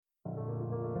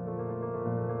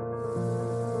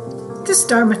This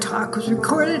Dharma talk was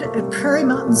recorded at Prairie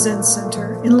Mountain Zen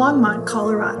Center in Longmont,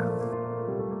 Colorado.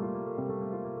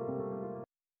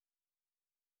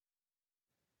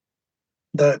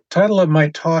 The title of my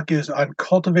talk is on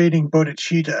cultivating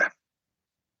bodhicitta,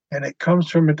 and it comes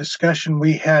from a discussion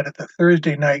we had at the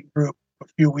Thursday night group a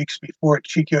few weeks before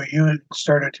Chikyo Yun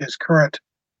started his current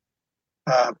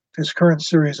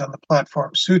series on the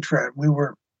Platform Sutra. We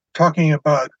were talking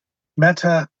about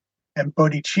metta and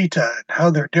bodhicitta and how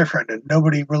they're different, and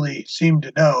nobody really seemed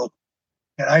to know,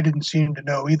 and I didn't seem to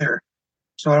know either.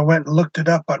 So I went and looked it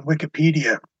up on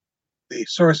Wikipedia, the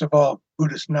source of all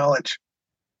Buddhist knowledge.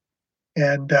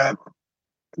 And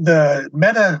the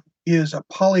metta is a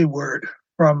Pali word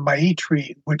from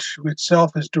Maitri, which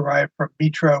itself is derived from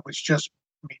mitra, which just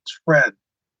means friend.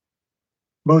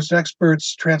 Most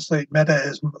experts translate metta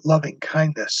as loving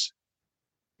kindness.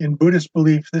 In Buddhist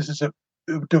belief, this is a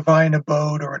divine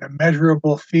abode or an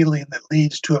immeasurable feeling that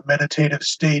leads to a meditative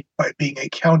state by being a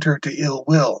counter to ill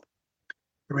will.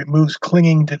 It removes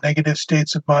clinging to negative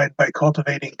states of mind by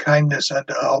cultivating kindness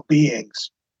unto all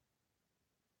beings.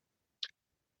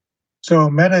 So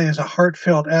metta is a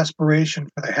heartfelt aspiration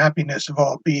for the happiness of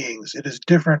all beings. It is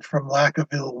different from lack of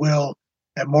ill will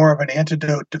and more of an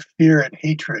antidote to fear and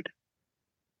hatred.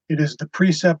 It is the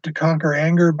precept to conquer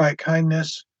anger by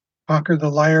kindness, conquer the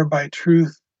liar by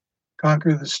truth,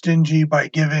 conquer the stingy by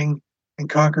giving, and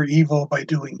conquer evil by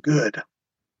doing good.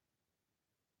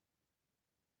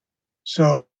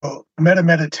 So metta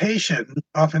meditation,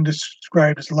 often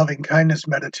described as loving kindness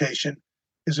meditation,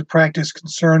 is a practice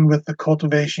concerned with the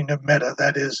cultivation of metta,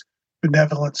 that is,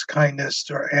 benevolence, kindness,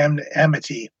 or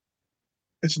amity.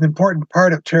 It's an important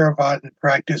part of Theravadan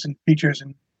practice and features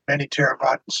in many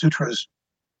Theravadan sutras.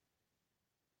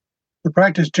 The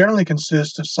practice generally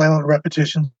consists of silent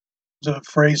repetitions of a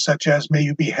phrase such as, may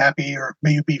you be happy, or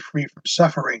may you be free from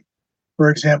suffering.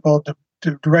 For example,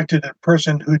 directed at a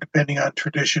person who, depending on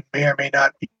tradition, may or may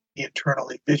not be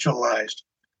internally visualized.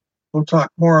 We'll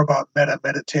talk more about metta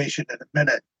meditation in a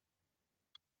minute.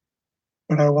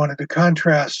 But I wanted to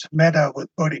contrast metta with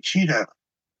bodhicitta.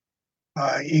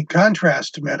 In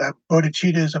contrast to metta,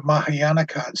 bodhicitta is a Mahayana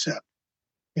concept.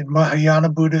 In Mahayana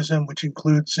Buddhism, which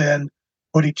includes Zen,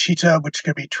 bodhicitta, which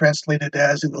can be translated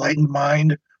as enlightened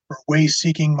mind, or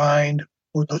way-seeking mind,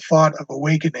 or the thought of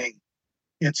awakening.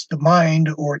 It's the mind,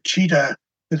 or citta,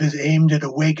 that is aimed at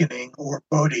awakening, or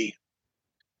bodhi,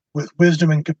 with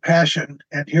wisdom and compassion,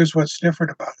 and here's what's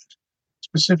different about it,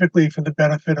 specifically for the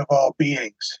benefit of all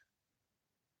beings.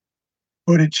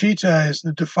 Bodhicitta is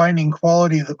the defining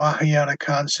quality of the Mahayana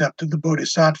concept of the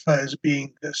bodhisattva as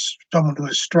being someone who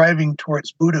is striving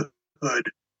towards Buddhahood,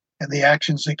 and the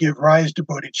actions that give rise to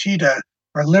bodhicitta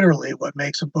are literally what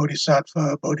makes a bodhisattva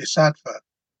a bodhisattva.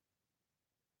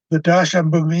 The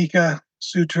Dashabhumika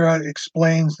Sutra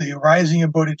explains the arising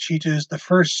of bodhicitta is the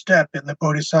first step in the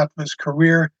bodhisattva's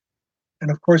career,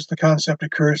 and of course the concept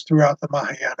occurs throughout the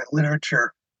Mahayana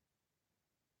literature.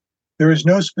 There is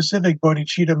no specific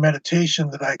bodhicitta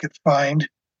meditation that I could find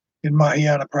in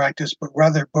Mahayana practice, but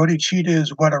rather bodhicitta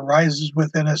is what arises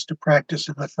within us to practice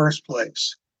in the first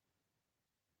place.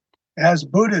 As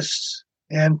Buddhists,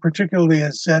 and particularly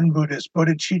as Zen Buddhists,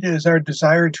 bodhicitta is our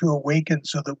desire to awaken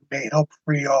so that we may help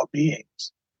free all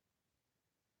beings.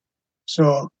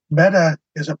 So metta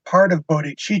is a part of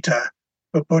bodhicitta,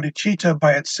 but bodhicitta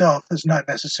by itself is not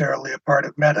necessarily a part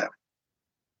of metta.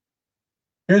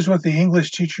 Here's what the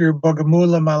English teacher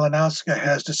Bogomila Malinowska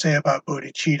has to say about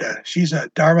bodhicitta. She's a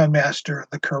Dharma master in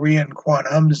the Korean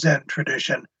Kwan Zen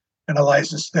tradition and a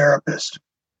licensed therapist.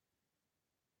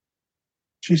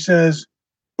 She says,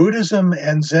 Buddhism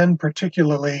and Zen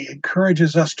particularly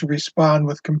encourages us to respond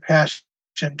with compassion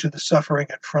to the suffering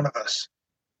in front of us.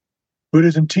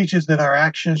 Buddhism teaches that our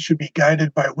actions should be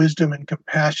guided by wisdom and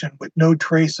compassion with no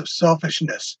trace of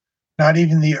selfishness, not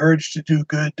even the urge to do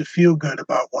good, to feel good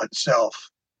about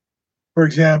oneself. For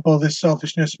example, this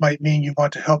selfishness might mean you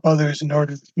want to help others in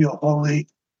order to feel holy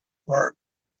or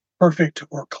perfect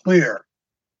or clear.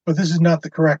 But this is not the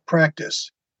correct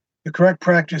practice. The correct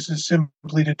practice is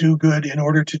simply to do good in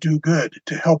order to do good,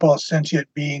 to help all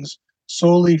sentient beings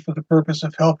solely for the purpose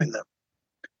of helping them.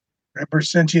 Remember,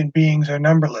 sentient beings are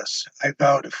numberless. I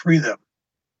vow to free them.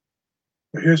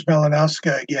 But here's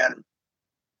Malinowska again.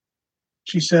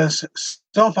 She says,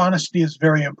 self-honesty is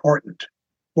very important.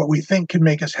 What we think can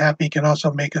make us happy can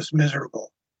also make us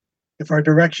miserable. If our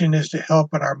direction is to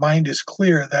help and our mind is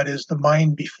clear, that is, the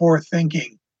mind before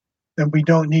thinking, then we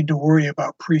don't need to worry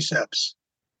about precepts.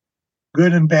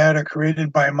 Good and bad are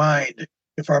created by mind.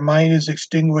 If our mind is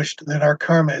extinguished, then our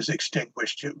karma is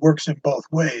extinguished. It works in both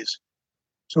ways.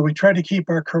 So we try to keep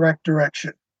our correct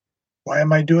direction. Why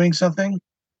am I doing something?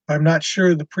 I'm not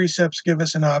sure the precepts give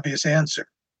us an obvious answer.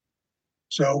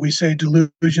 So we say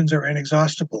delusions are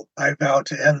inexhaustible. I vow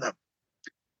to end them.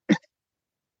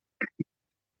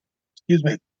 Excuse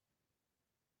me.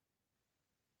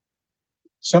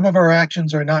 Some of our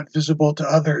actions are not visible to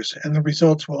others, and the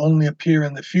results will only appear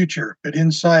in the future, but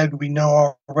inside we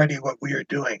know already what we are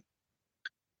doing.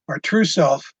 Our true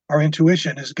self, our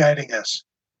intuition, is guiding us.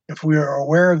 If we are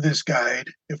aware of this guide,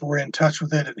 if we're in touch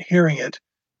with it and hearing it,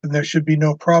 then there should be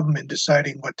no problem in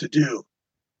deciding what to do.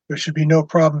 There should be no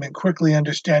problem in quickly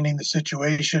understanding the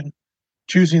situation,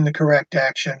 choosing the correct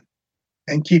action,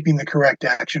 and keeping the correct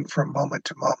action from moment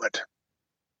to moment.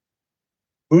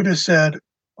 Buddha said,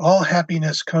 all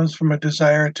happiness comes from a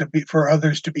desire for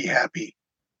others to be happy.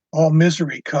 All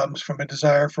misery comes from a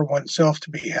desire for oneself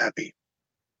to be happy.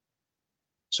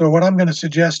 So what I'm going to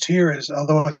suggest here is,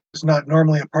 although it's not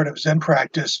normally a part of Zen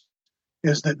practice,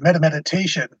 is that metta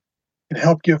meditation can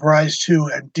help give rise to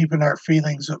and deepen our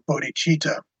feelings of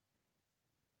bodhicitta.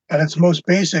 At its most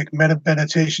basic, metta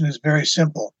meditation is very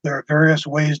simple. There are various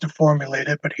ways to formulate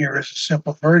it, but here is a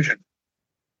simple version.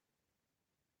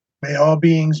 May all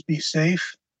beings be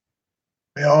safe.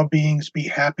 May all beings be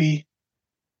happy.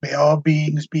 May all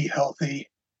beings be healthy.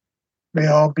 May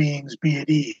all beings be at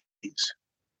ease.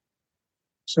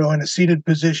 So in a seated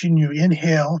position, you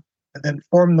inhale and then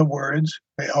form the words,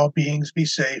 may all beings be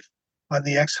safe, on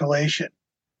the exhalation.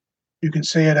 You can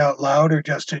say it out loud or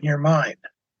just in your mind.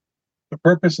 The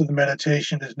purpose of the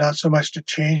meditation is not so much to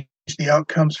change the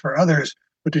outcomes for others,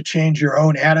 but to change your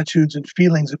own attitudes and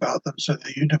feelings about them so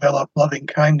that you develop loving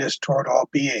kindness toward all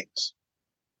beings.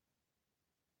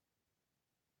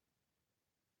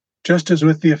 Just as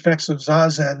with the effects of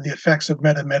Zazen, the effects of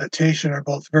metta meditation are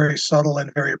both very subtle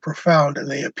and very profound, and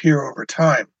they appear over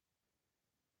time.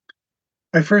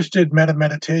 I first did metta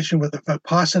meditation with a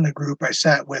Vipassana group I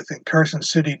sat with in Carson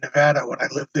City, Nevada, when I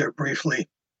lived there briefly.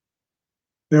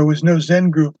 There was no Zen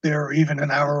group there, or even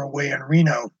an hour away in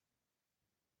Reno.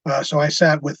 So I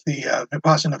sat with the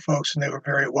Vipassana folks, and they were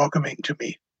very welcoming to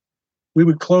me. We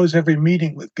would close every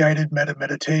meeting with guided metta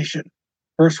meditation,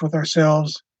 first with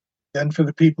ourselves, then for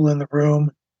the people in the room,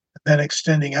 and then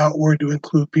extending outward to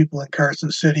include people in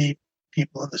Carson City,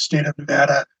 people in the state of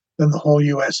Nevada, then the whole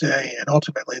USA, and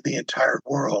ultimately the entire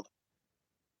world.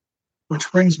 Which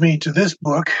brings me to this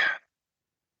book,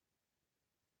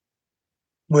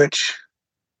 which,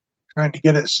 trying to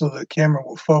get it so the camera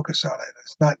will focus on it,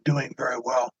 it's not doing very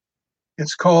well.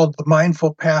 It's called The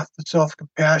Mindful Path to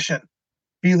Self-Compassion,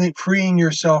 Freeing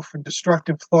Yourself from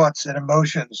Destructive Thoughts and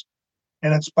Emotions.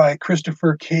 And it's by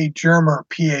Christopher K. Germer,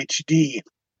 PhD.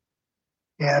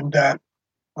 And I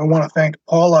want to thank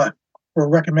Paula for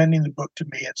recommending the book to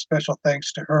me, and special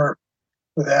thanks to her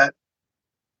for that.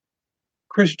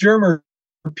 Chris Germer,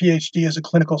 PhD, is a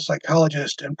clinical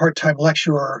psychologist and part-time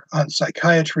lecturer on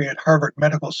psychiatry at Harvard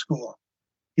Medical School.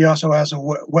 He also has a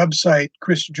website,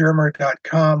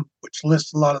 chrisgermer.com, which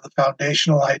lists a lot of the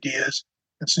foundational ideas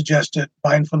and suggested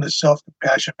mindfulness,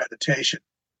 self-compassion meditation.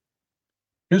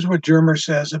 Here's what Germer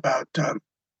says about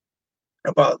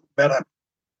metta. It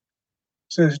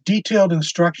says, detailed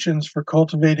instructions for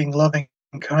cultivating loving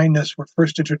kindness were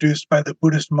first introduced by the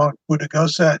Buddhist monk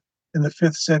Buddhaghosa in the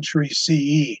 5th century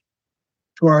CE.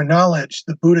 To our knowledge,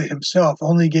 the Buddha himself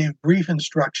only gave brief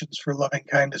instructions for loving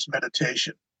kindness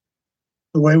meditation.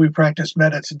 The way we practice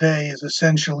metta today is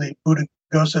essentially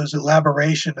Buddhaghosa's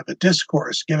elaboration of a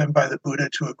discourse given by the Buddha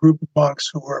to a group of monks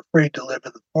who were afraid to live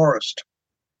in the forest.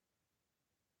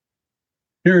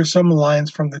 Here are some lines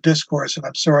from the discourse, and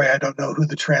I'm sorry I don't know who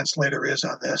the translator is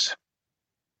on this.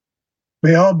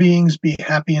 May all beings be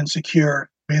happy and secure.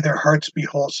 May their hearts be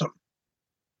wholesome.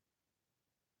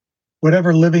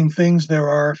 Whatever living things there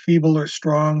are, feeble or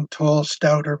strong, tall,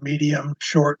 stout or medium,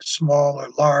 short, small or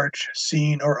large,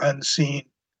 seen or unseen,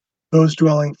 those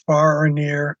dwelling far or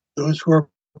near, those who are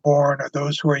born or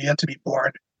those who are yet to be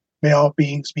born, may all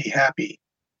beings be happy.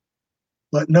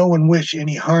 Let no one wish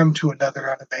any harm to another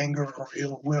out of anger or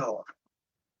ill will.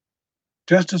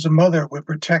 Just as a mother would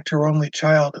protect her only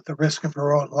child at the risk of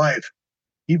her own life,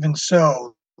 even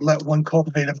so, let one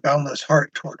cultivate a boundless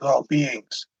heart toward all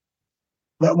beings.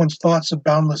 Let one's thoughts of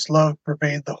boundless love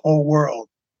pervade the whole world,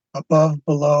 above,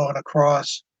 below, and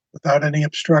across, without any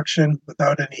obstruction,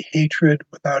 without any hatred,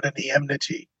 without any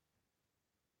enmity.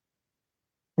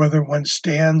 Whether one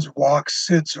stands, walks,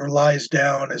 sits, or lies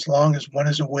down, as long as one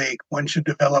is awake, one should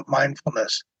develop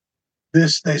mindfulness.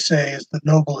 This, they say, is the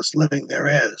noblest living there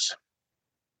is.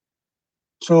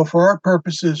 So for our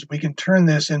purposes, we can turn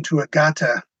this into a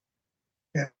gatha,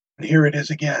 and here it is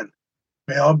again.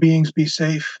 May all beings be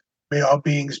safe. May all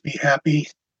beings be happy.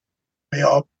 May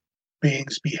all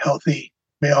beings be healthy.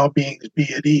 may all beings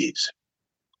be at ease.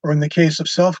 Or in the case of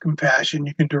self-compassion,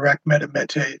 you can direct metta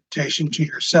meditation to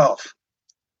yourself.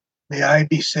 May I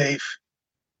be safe.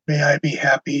 May I be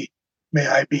happy. May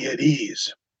I be at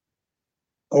ease.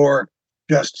 Or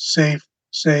just safe,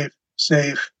 safe,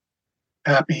 safe,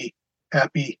 happy,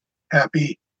 happy,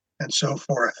 happy, and so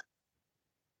forth.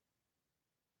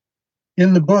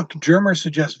 In the book, Germer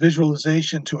suggests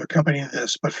visualization to accompany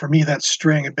this, but for me, that's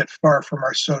straying a bit far from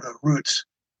our Soto roots.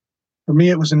 For me,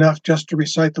 it was enough just to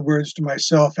recite the words to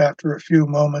myself after a few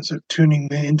moments of tuning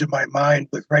into my mind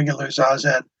with regular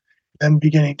zazen, then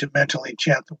beginning to mentally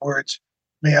chant the words,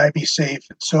 may I be safe,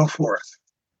 and so forth.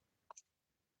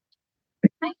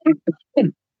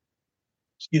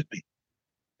 Excuse me.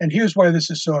 And here's why this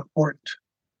is so important.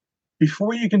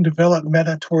 Before you can develop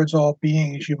metta towards all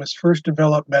beings, you must first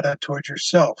develop metta towards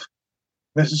yourself.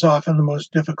 This is often the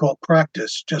most difficult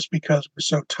practice, just because we're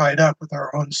so tied up with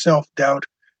our own self-doubt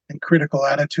and critical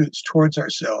attitudes towards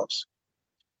ourselves.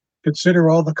 Consider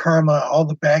all the karma, all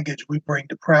the baggage we bring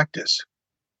to practice.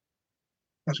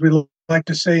 As we like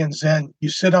to say in Zen, you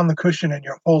sit on the cushion and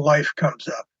your whole life comes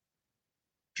up.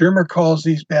 Germer calls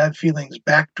these bad feelings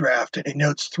backdraft, and he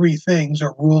notes 3 things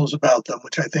or rules about them,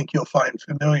 which I think you'll find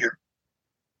familiar.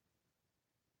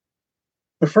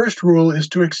 The first rule is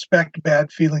to expect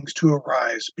bad feelings to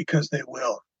arise, because they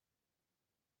will.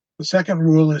 The second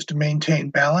rule is to maintain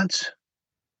balance.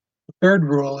 The third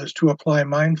rule is to apply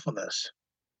mindfulness.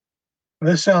 And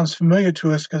this sounds familiar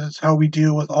to us because it's how we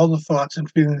deal with all the thoughts and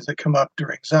feelings that come up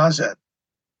during zazen.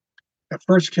 At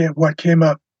first, what came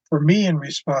up for me in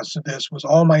response to this was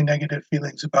all my negative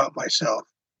feelings about myself.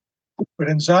 But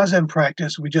in zazen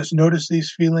practice, we just notice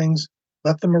these feelings,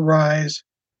 let them arise,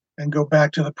 and go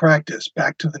back to the practice,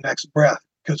 back to the next breath,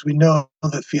 because we know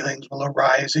the feelings will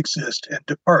arise, exist, and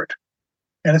depart.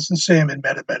 And it's the same in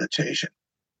metta meditation.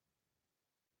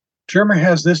 Germer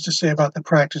has this to say about the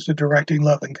practice of directing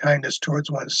love and kindness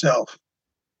towards oneself.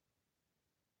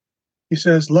 He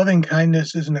says, loving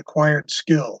kindness is an acquired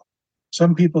skill.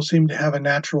 Some people seem to have a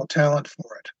natural talent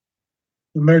for it.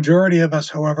 The majority of us,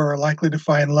 however, are likely to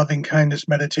find loving kindness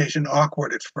meditation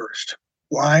awkward at first.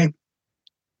 Why?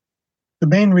 The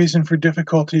main reason for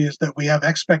difficulty is that we have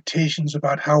expectations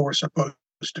about how we're supposed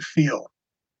to feel.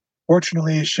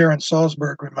 Fortunately, as Sharon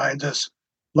Salzberg reminds us,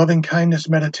 loving kindness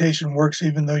meditation works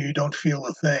even though you don't feel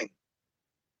a thing.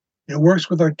 It works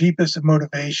with our deepest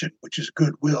motivation, which is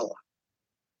goodwill.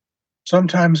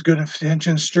 Sometimes good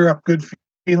intentions stir up good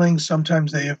feelings.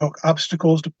 Sometimes they evoke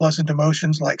obstacles to pleasant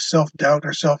emotions like self-doubt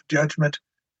or self-judgment,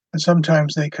 and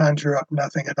sometimes they conjure up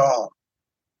nothing at all.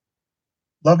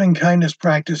 Loving kindness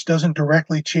practice doesn't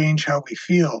directly change how we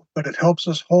feel, but it helps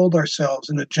us hold ourselves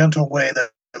in a gentle way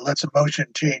that lets emotion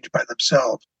change by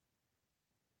themselves.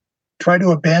 Try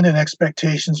to abandon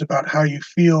expectations about how you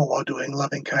feel while doing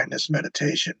loving kindness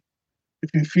meditation. If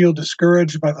you feel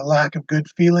discouraged by the lack of good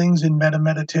feelings in metta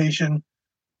meditation,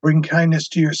 bring kindness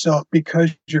to yourself because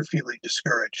you're feeling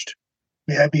discouraged.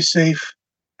 May I be safe,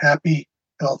 happy,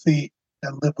 healthy,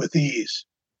 and live with ease.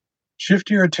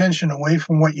 Shift your attention away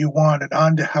from what you want and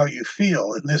onto how you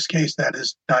feel. In this case, that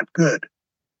is not good.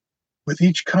 With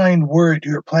each kind word,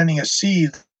 you are planting a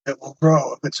seed that will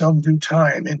grow of its own due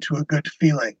time into a good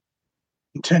feeling.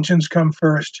 Intentions come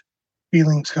first,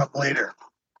 feelings come later.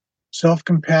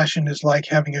 Self-compassion is like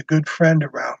having a good friend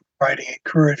around, providing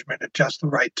encouragement at just the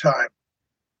right time.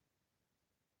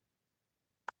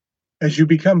 As you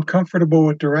become comfortable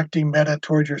with directing metta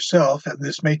toward yourself, and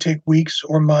this may take weeks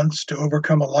or months to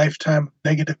overcome a lifetime of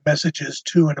negative messages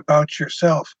to and about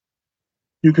yourself,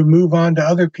 you can move on to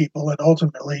other people and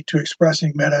ultimately to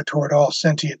expressing metta toward all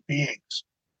sentient beings.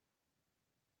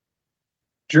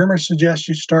 Germer suggests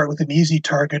you start with an easy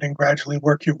target and gradually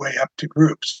work your way up to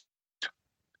groups.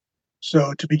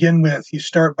 So to begin with, you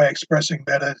start by expressing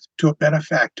metta to a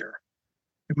benefactor.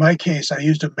 In my case, I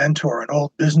used a mentor, an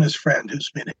old business friend who's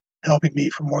been helping me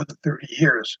for more than 30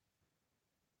 years.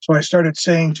 So I started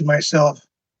saying to myself,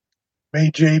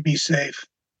 may Jay be safe,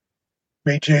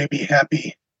 may Jay be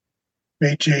happy,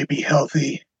 may Jay be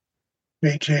healthy,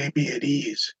 may Jay be at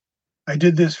ease. I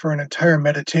did this for an entire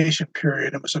meditation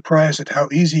period and was surprised at how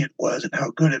easy it was and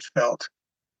how good it felt.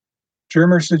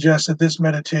 Germer suggests that this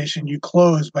meditation you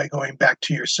close by going back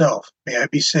to yourself. May I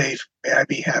be safe, may I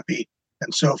be happy,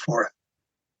 and so forth.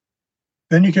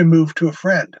 Then you can move to a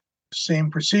friend.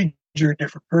 Same procedure,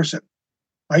 different person.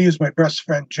 I use my best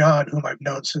friend John, whom I've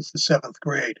known since the 7th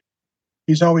grade.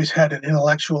 He's always had an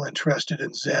intellectual interest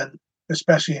in Zen,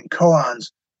 especially in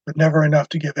koans, but never enough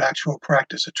to give actual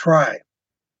practice a try.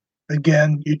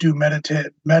 Again, you do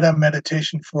metta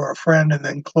meditation for a friend and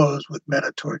then close with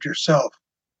metta toward yourself.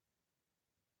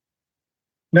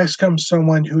 Next comes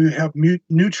someone who you have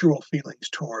neutral feelings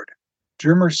toward.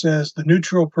 Germer says the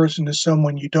neutral person is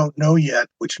someone you don't know yet,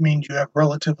 which means you have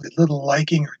relatively little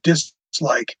liking or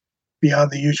dislike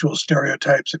beyond the usual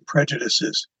stereotypes and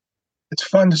prejudices. It's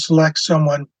fun to select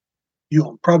someone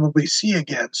you'll probably see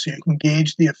again so you can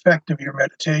gauge the effect of your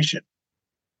meditation.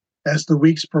 As the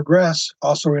weeks progress,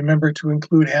 also remember to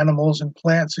include animals and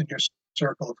plants in your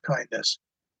circle of kindness.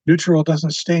 Neutral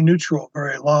doesn't stay neutral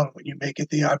very long when you make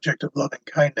it the object of loving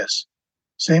kindness.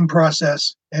 Same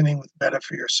process, ending with metta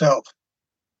for yourself.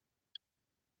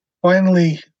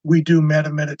 Finally, we do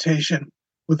metta meditation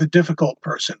with a difficult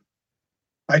person.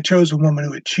 I chose a woman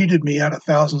who had cheated me out of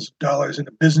thousands of dollars in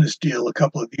a business deal a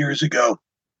couple of years ago.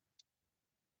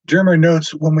 Germer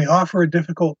notes, when we offer a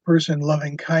difficult person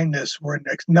loving kindness, we're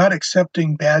not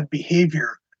accepting bad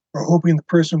behavior or hoping the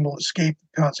person will escape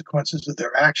the consequences of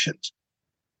their actions.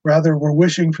 Rather, we're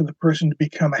wishing for the person to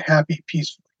become a happy,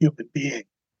 peaceful human being.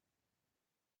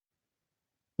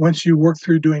 Once you work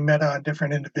through doing metta on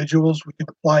different individuals, we can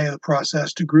apply the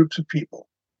process to groups of people.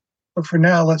 But for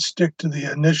now, let's stick to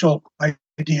the initial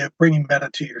idea of bringing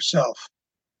metta to yourself.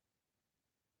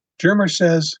 Germer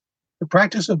says, the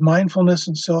practice of mindfulness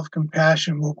and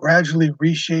self-compassion will gradually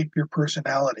reshape your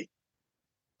personality.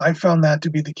 I found that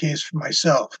to be the case for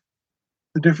myself.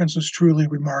 The difference was truly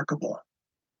remarkable.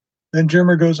 Then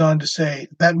Germer goes on to say,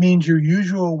 that means your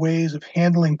usual ways of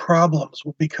handling problems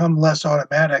will become less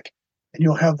automatic, and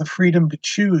you'll have the freedom to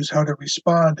choose how to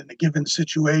respond in a given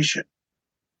situation.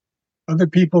 Other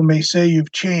people may say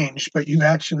you've changed, but you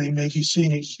actually may be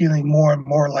feeling more and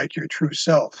more like your true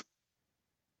self.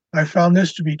 I found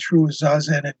this to be true with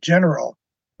Zazen in general,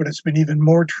 but it's been even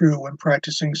more true when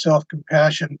practicing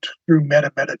self-compassion through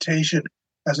metta meditation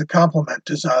as a complement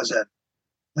to Zazen. At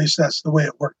least that's the way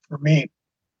it worked for me.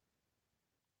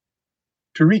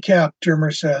 To recap,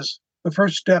 Germer says, the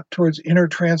first step towards inner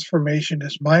transformation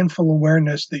is mindful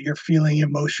awareness that you're feeling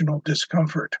emotional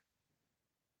discomfort.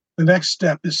 The next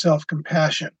step is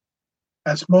self-compassion.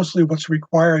 That's mostly what's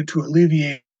required to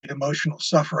alleviate emotional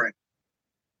suffering.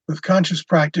 With conscious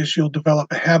practice, you'll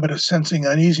develop a habit of sensing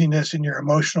uneasiness in your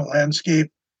emotional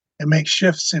landscape and make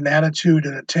shifts in attitude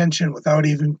and attention without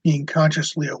even being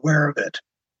consciously aware of it.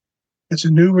 It's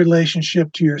a new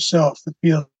relationship to yourself that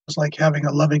feels like having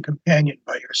a loving companion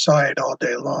by your side all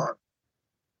day long.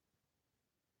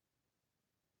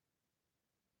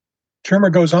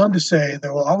 Germer goes on to say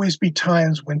there will always be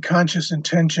times when conscious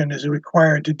intention is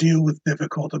required to deal with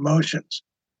difficult emotions.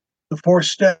 The 4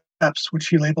 steps, which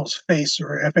he labels FACE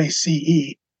or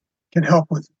FACE, can help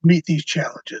meet these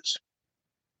challenges.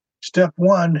 Step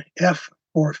 1, F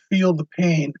or feel the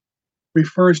pain,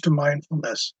 refers to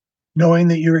mindfulness, knowing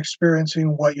that you're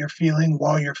experiencing what you're feeling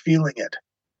while you're feeling it.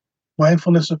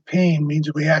 Mindfulness of pain means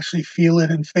we actually feel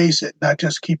it and face it, not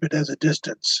just keep it as a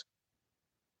distance.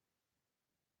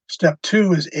 Step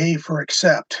 2 is A for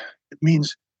accept. It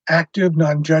means active,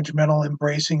 non-judgmental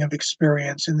embracing of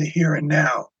experience in the here and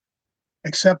now.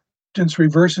 Acceptance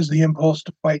reverses the impulse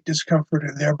to fight discomfort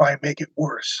and thereby make it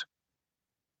worse.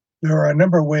 There are a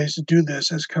number of ways to do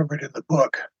this as covered in the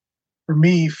book. For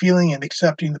me, feeling and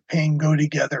accepting the pain go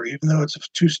together, even though it's a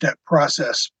 2-step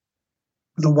process.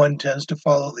 The one tends to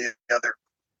follow the other.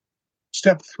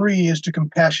 Step 3 is to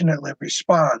compassionately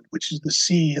respond, which is the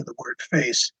C in the word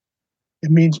face. It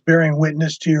means bearing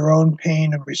witness to your own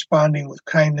pain and responding with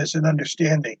kindness and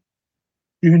understanding.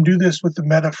 You can do this with the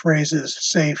metta phrases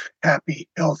safe, happy,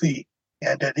 healthy,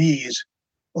 and at ease,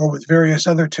 or with various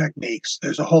other techniques.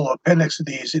 There's a whole appendix of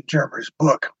these in Germer's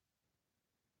book.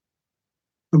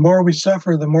 The more we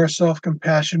suffer, the more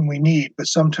self-compassion we need, but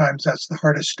sometimes that's the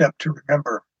hardest step to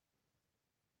remember.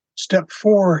 Step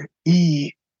 4,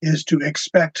 E, is to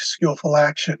expect skillful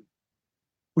action,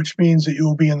 which means that you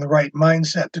will be in the right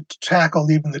mindset to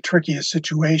tackle even the trickiest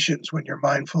situations when you're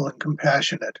mindful and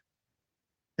compassionate.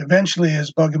 Eventually,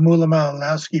 as Bhagavamula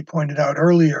Malinowski pointed out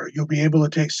earlier, you'll be able to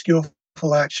take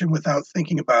skillful action without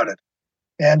thinking about it.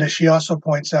 And as she also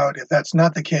points out, if that's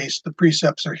not the case, the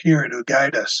precepts are here to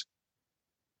guide us.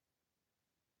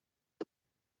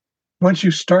 Once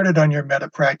you've started on your metta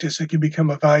practice, it can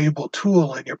become a valuable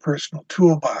tool in your personal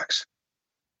toolbox.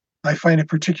 I find it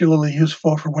particularly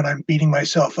useful for when I'm beating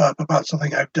myself up about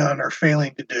something I've done or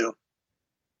failing to do.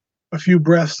 A few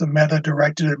breaths of metta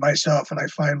directed at myself, and I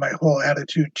find my whole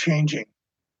attitude changing.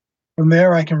 From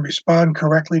there, I can respond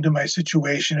correctly to my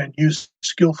situation and use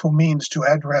skillful means to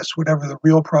address whatever the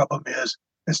real problem is,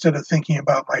 instead of thinking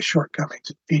about my shortcomings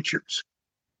and features.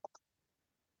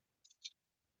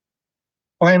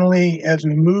 Finally, as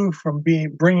we move from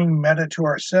bringing metta to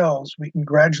ourselves, we can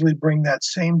gradually bring that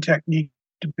same technique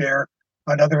to bear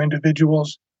on other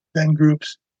individuals, then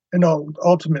groups, and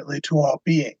ultimately to all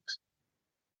beings.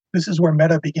 This is where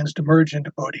metta begins to merge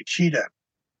into bodhicitta.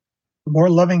 The more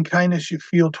loving kindness you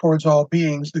feel towards all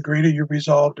beings, the greater your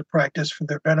resolve to practice for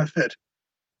their benefit.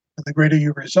 And the greater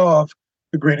you resolve,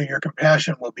 the greater your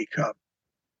compassion will become.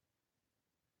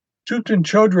 Thupten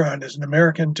Chodron is an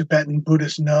American Tibetan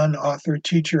Buddhist nun, author,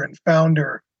 teacher, and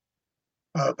founder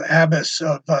of Abbess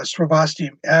of Sravasti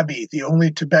Abbey, the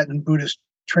only Tibetan Buddhist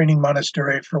training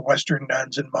monastery for Western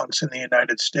nuns and monks in the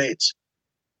United States.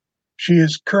 She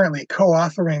is currently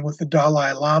co-authoring with the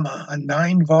Dalai Lama a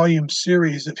 9-volume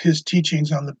series of his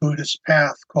teachings on the Buddhist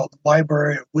path called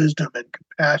Library of Wisdom and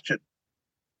Compassion.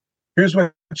 Here's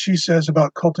what she says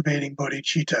about cultivating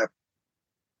bodhicitta.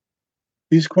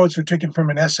 These quotes are taken from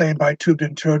an essay by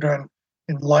Thupten Chodron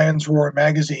in Lion's Roar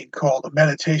magazine called A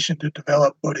Meditation to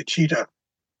Develop Bodhicitta.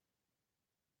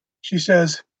 She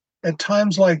says, at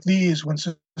times like these, when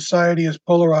society is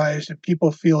polarized and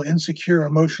people feel insecure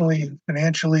emotionally and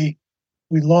financially,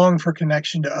 we long for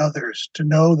connection to others, to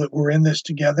know that we're in this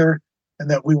together and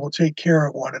that we will take care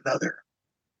of one another.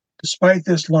 Despite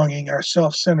this longing, our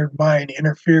self-centered mind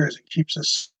interferes and keeps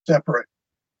us separate.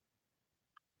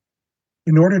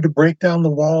 In order to break down the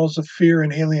walls of fear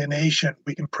and alienation,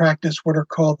 we can practice what are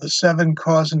called the 7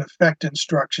 cause and effect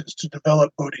instructions to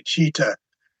develop bodhicitta,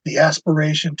 the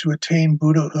aspiration to attain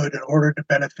Buddhahood in order to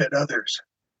benefit others.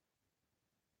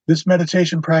 This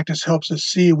meditation practice helps us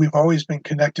see we've always been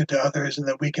connected to others and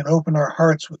that we can open our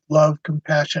hearts with love,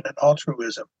 compassion, and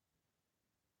altruism.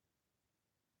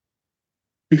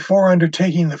 Before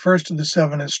undertaking the first of the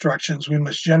 7 instructions, we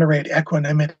must generate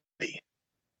equanimity.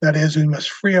 That is, we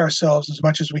must free ourselves as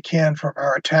much as we can from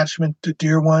our attachment to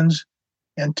dear ones,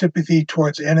 antipathy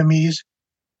towards enemies,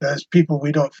 that is, people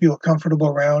we don't feel comfortable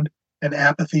around, and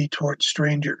apathy towards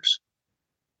strangers.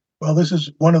 Well, this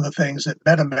is one of the things that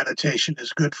metta meditation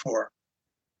is good for.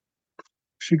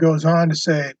 She goes on to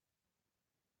say,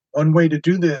 one way to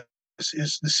do this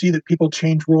is to see that people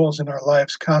change roles in our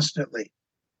lives constantly.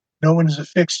 No one is a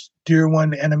fixed dear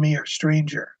one, enemy, or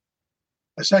stranger.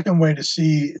 A second way to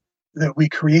see that we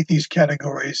create these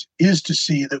categories is to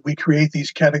see that we create these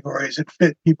categories and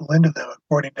fit people into them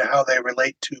according to how they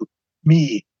relate to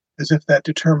me, as if that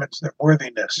determines their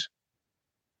worthiness.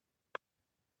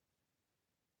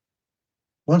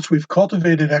 Once we've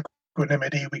cultivated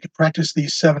equanimity, we can practice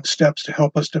these 7 steps to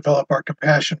help us develop our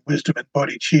compassion, wisdom, and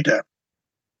bodhicitta.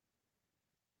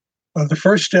 The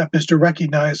first step is to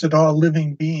recognize that all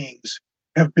living beings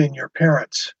have been your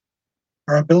parents.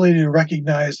 Our ability to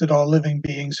recognize that all living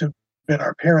beings have been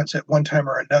our parents at one time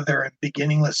or another in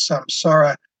beginningless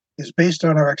samsara is based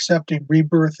on our accepting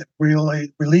rebirth and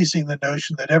releasing the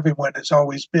notion that everyone has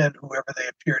always been whoever they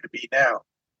appear to be now.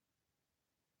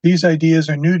 These ideas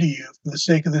are new to you. For the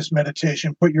sake of this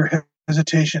meditation, put your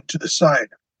hesitation to the side.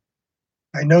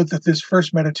 I note that this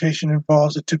first meditation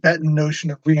involves a Tibetan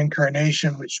notion of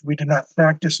reincarnation, which we do not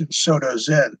practice in Soto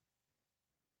Zen.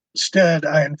 Instead,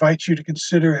 I invite you to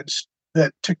consider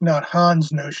that Thich Nhat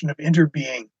Hanh's notion of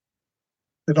interbeing,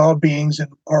 that all beings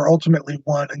are ultimately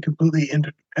one and completely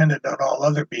independent on all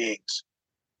other beings.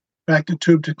 Back to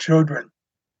Thupten Chodron.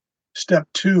 Step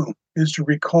 2 is to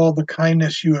recall the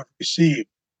kindness you have received.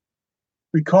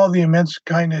 Recall the immense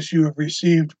kindness you have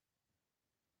received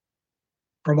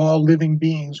from all living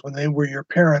beings when they were your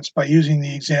parents by using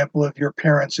the example of your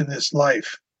parents in this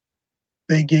life.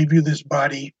 They gave you this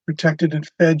body, protected and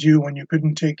fed you when you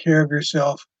couldn't take care of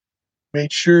yourself,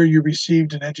 made sure you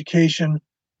received an education,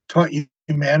 taught you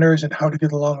manners and how to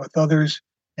get along with others,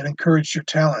 and encouraged your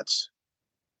talents.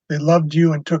 They loved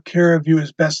you and took care of you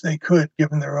as best they could,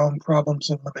 given their own problems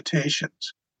and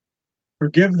limitations.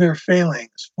 Forgive their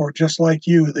failings, for just like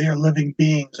you, they are living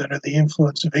beings under the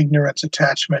influence of ignorance,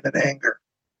 attachment, and anger.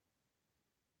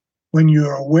 When you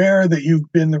are aware that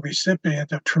you've been the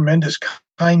recipient of tremendous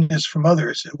kindness from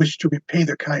others and wish to repay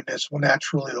their kindness will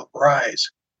naturally arise,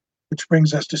 which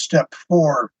brings us to step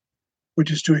 4, which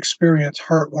is to experience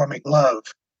heartwarming love.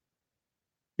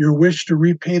 Your wish to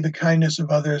repay the kindness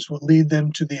of others will lead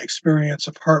them to the experience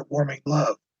of heartwarming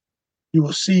love. You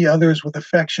will see others with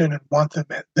affection and want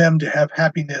them to have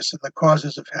happiness and the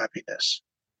causes of happiness.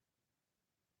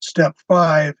 Step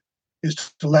 5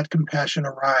 is to let compassion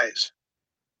arise.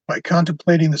 By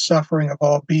contemplating the suffering of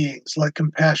all beings, let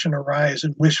compassion arise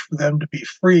and wish for them to be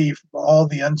free from all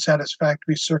the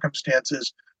unsatisfactory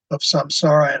circumstances of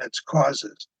samsara and its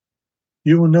causes.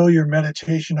 You will know your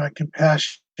meditation on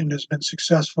compassion has been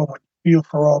successful when you feel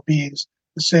for all beings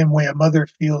the same way a mother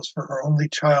feels for her only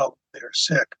child when they are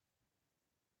sick.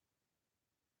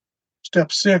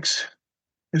 Step 6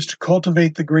 is to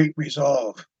cultivate the great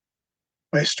resolve.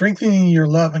 By strengthening your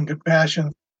love and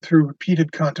compassion through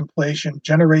repeated contemplation,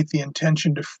 generate the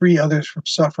intention to free others from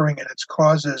suffering and its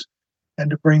causes and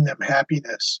to bring them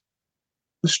happiness.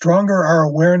 The stronger our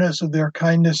awareness of their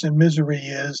kindness and misery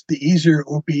is, the easier it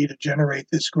will be to generate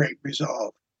this great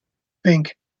resolve.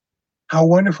 Think, how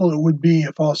wonderful it would be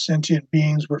if all sentient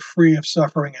beings were free of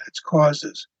suffering and its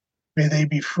causes. May they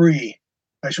be free.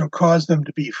 I shall cause them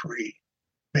to be free.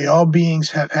 May all beings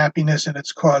have happiness and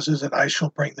its causes, and I shall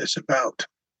bring this about.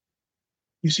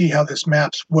 You see how this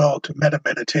maps well to metta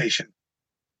meditation.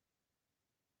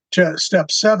 Step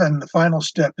 7, the final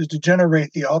step, is to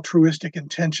generate the altruistic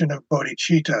intention of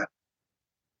bodhicitta.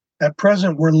 At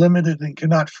present, we're limited and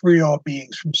cannot free all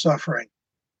beings from suffering.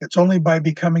 It's only by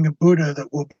becoming a Buddha that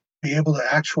we'll be able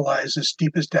to actualize this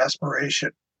deepest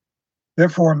aspiration.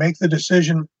 Therefore, make the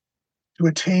decision to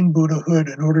attain Buddhahood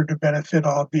in order to benefit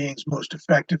all beings most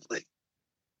effectively.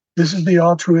 This is the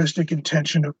altruistic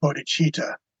intention of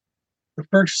bodhicitta. The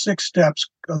first 6 steps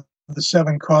of the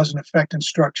 7 cause and effect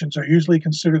instructions are usually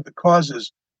considered the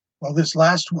causes, while this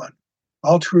last one,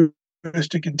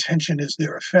 altruistic intention, is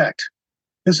their effect.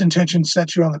 This intention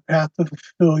sets you on the path to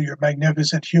fulfill your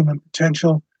magnificent human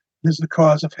potential and is the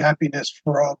cause of happiness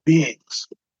for all beings.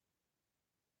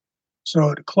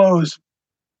 So to close,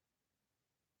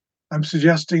 I'm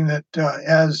suggesting that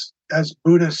as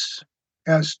Buddhists,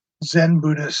 as Zen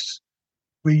Buddhists,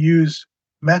 we use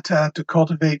metta to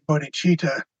cultivate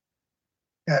bodhicitta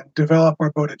and develop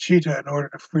our bodhicitta in order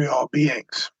to free all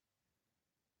beings.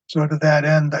 So to that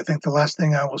end, I think the last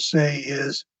thing I will say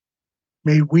is,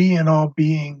 may we and all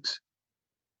beings,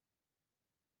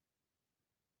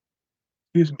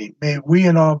 may we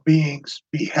and all beings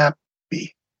be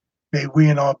happy. May we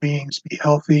and all beings be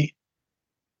healthy.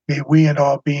 May we and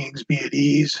all beings be at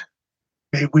ease.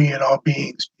 May we and all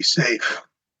beings be safe.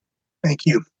 Thank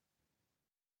you.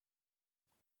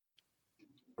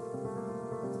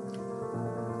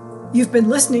 You've been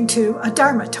listening to a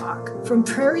Dharma talk from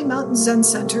Prairie Mountain Zen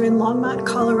Center in Longmont,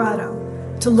 Colorado.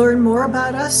 To learn more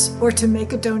about us or to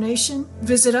make a donation,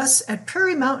 visit us at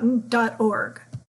prairiemountain.org.